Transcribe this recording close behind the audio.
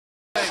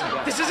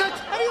This is it.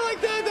 How do you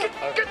like that?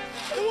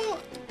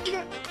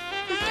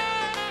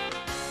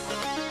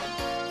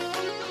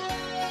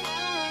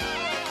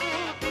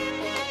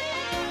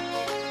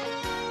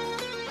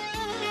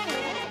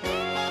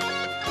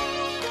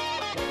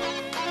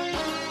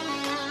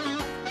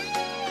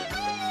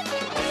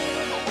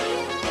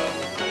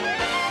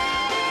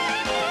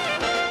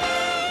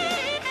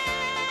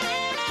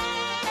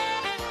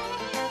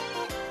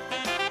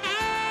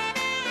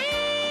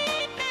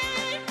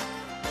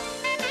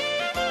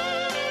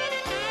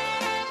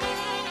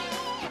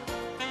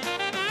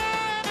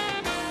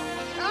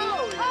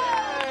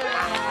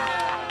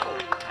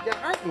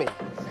 Me.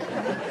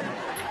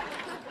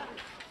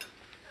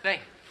 Hey.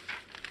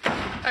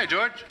 Hey,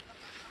 George.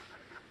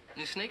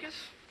 New sneakers?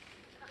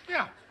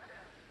 Yeah.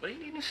 What do you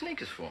need new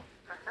sneakers for?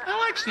 I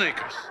like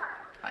sneakers.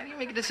 How do you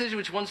make a decision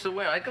which ones to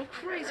wear? I'd go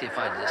crazy if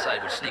I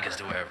decide which sneakers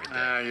to wear every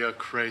day. You're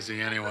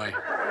crazy anyway.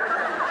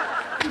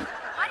 Why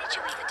did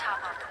you eat the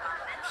top off the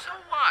muffin? So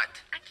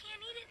what? I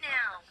can't eat it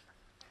now.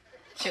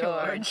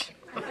 George.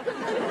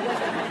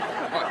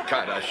 What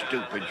kind of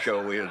stupid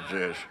show is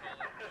this?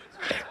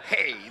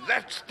 Hey,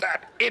 that's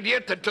that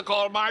idiot that took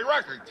all my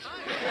records.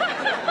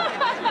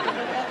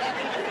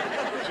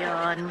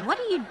 John, what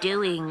are you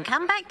doing?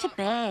 Come back to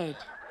bed.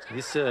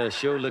 This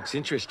show looks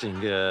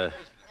interesting.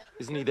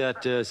 Isn't he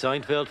that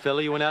Seinfeld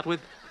fella you went out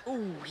with?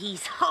 Oh,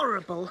 he's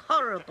horrible,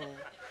 horrible.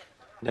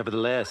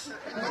 Nevertheless.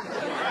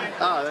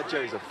 Oh, that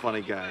Jerry's a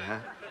funny guy, huh?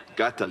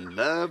 Got to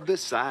love the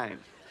sign.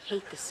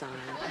 Hate the sign.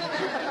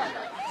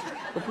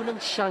 我不能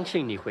相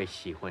信你会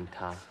喜欢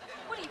他。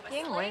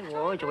因为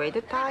我觉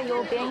得他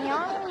有变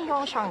样，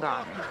有伤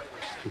感。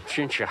你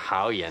真是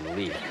好眼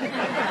力。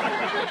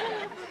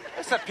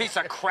That's a piece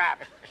of crap.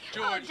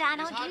 Oh,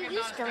 Donald, you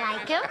used to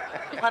like him.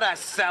 What a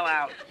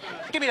sellout.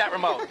 Give me that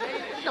remote.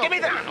 Give me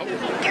that.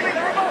 Give me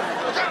the remote.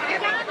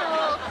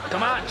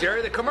 Come on,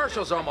 Jerry, the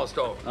commercial's almost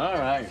over. All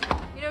right.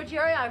 You know,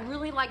 Jerry, I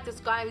really like this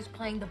guy who's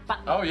playing the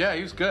butler. Oh, yeah,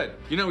 he was good.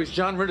 You know he's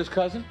John Ritter's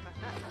cousin?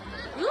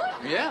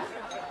 Really? Yeah.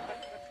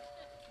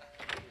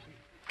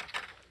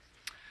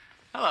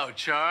 Hello,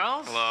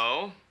 Charles.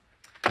 Hello.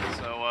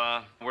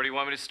 So, where do you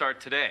want me to start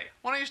today?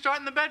 Why don't you start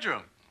in the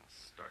bedroom?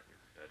 Start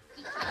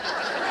in the bedroom.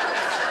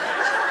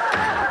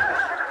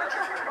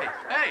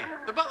 Hey,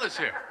 the butler's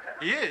here.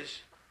 He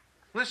is?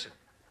 Listen,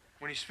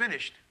 when he's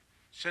finished,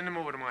 send him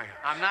over to my house.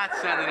 I'm not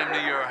sending him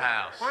to your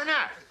house. Why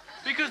not?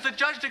 Because the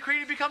judge decreed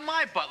he become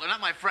my butler,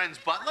 not my friend's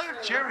butler.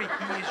 Jerry,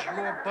 he is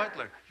your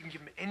butler. You can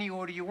give him any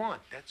order you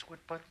want. That's what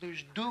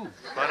butlers do.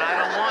 But I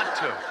don't want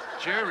to.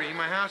 Jerry,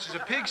 my house is a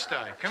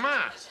pigsty. Come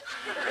on.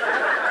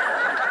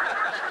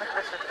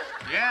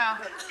 Yeah.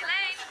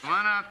 Come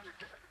on up.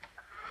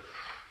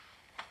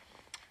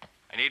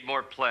 I need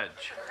more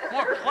pledge.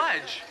 More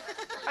pledge?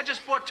 I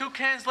just bought 2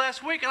 cans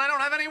last week, and I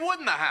don't have any wood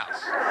in the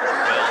house.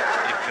 Well,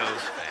 it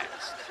goes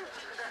fast.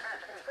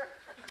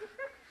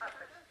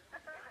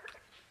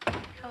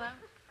 Hello?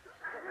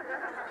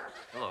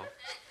 Hello.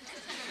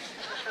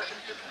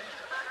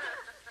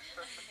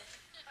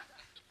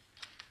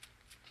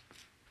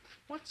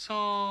 What's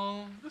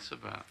all this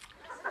about?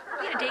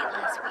 We had a date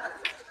last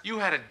week. You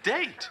had a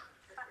date?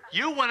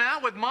 You went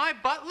out with my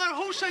butler?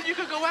 Who said you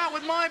could go out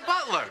with my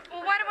butler?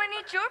 Well, why do I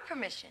need your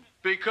permission?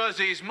 Because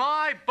he's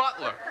my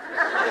butler.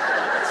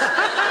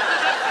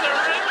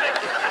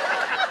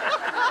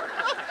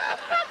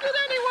 How could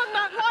anyone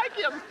not like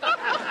him?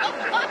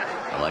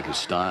 I like his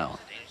style.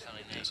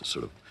 He has a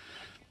sort of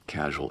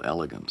casual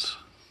elegance.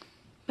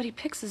 But he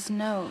picks his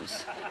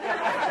nose.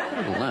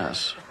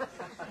 Nevertheless.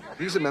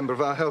 He's a member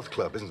of our health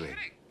club, isn't he?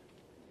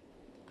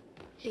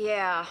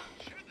 Yeah.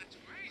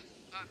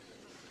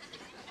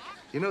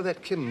 You know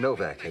that Kim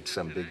Novak had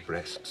some big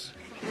breasts.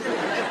 Now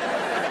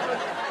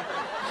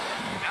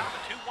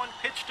the 2-1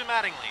 pitch to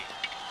Mattingly.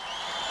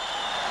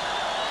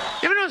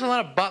 You ever notice a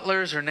lot of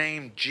butlers are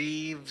named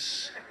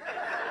Jeeves?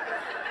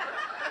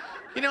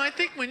 You know, I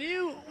think when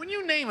you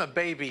name a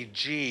baby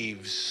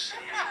Jeeves,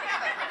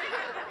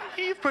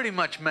 you've pretty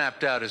much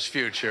mapped out his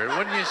future,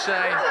 wouldn't you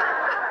say?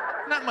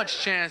 Not much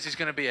chance he's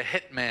going to be a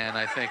hitman,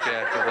 I think,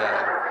 after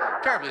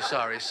that. Terribly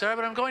sorry, sir,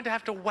 but I'm going to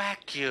have to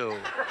whack you.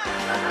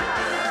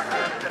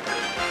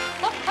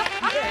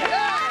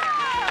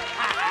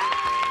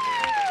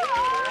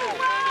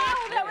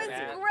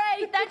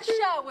 That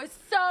show was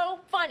so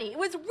funny. It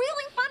was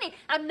really funny.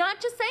 I'm not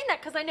just saying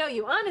that because I know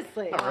you,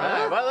 honestly. All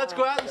right, well, let's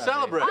go out and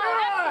celebrate.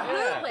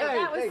 Absolutely.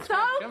 That was so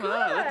Come good.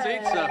 on, let's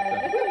eat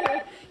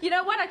something. You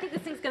know what? I think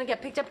this thing's going to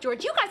get picked up,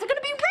 George. You guys are going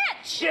to be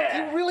rich.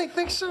 Yeah. You really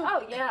think so?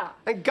 Oh, yeah.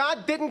 And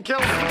God didn't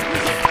kill him.